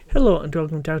Hello and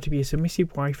welcome to How to Be a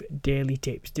Submissive Wife Daily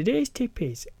Tips. Today's tip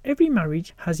is, every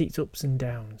marriage has its ups and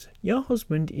downs. Your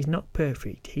husband is not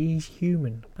perfect, he's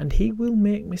human, and he will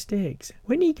make mistakes.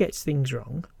 When he gets things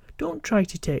wrong, don't try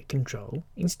to take control.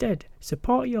 Instead,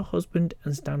 support your husband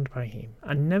and stand by him.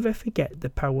 And never forget the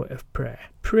power of prayer.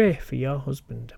 Pray for your husband.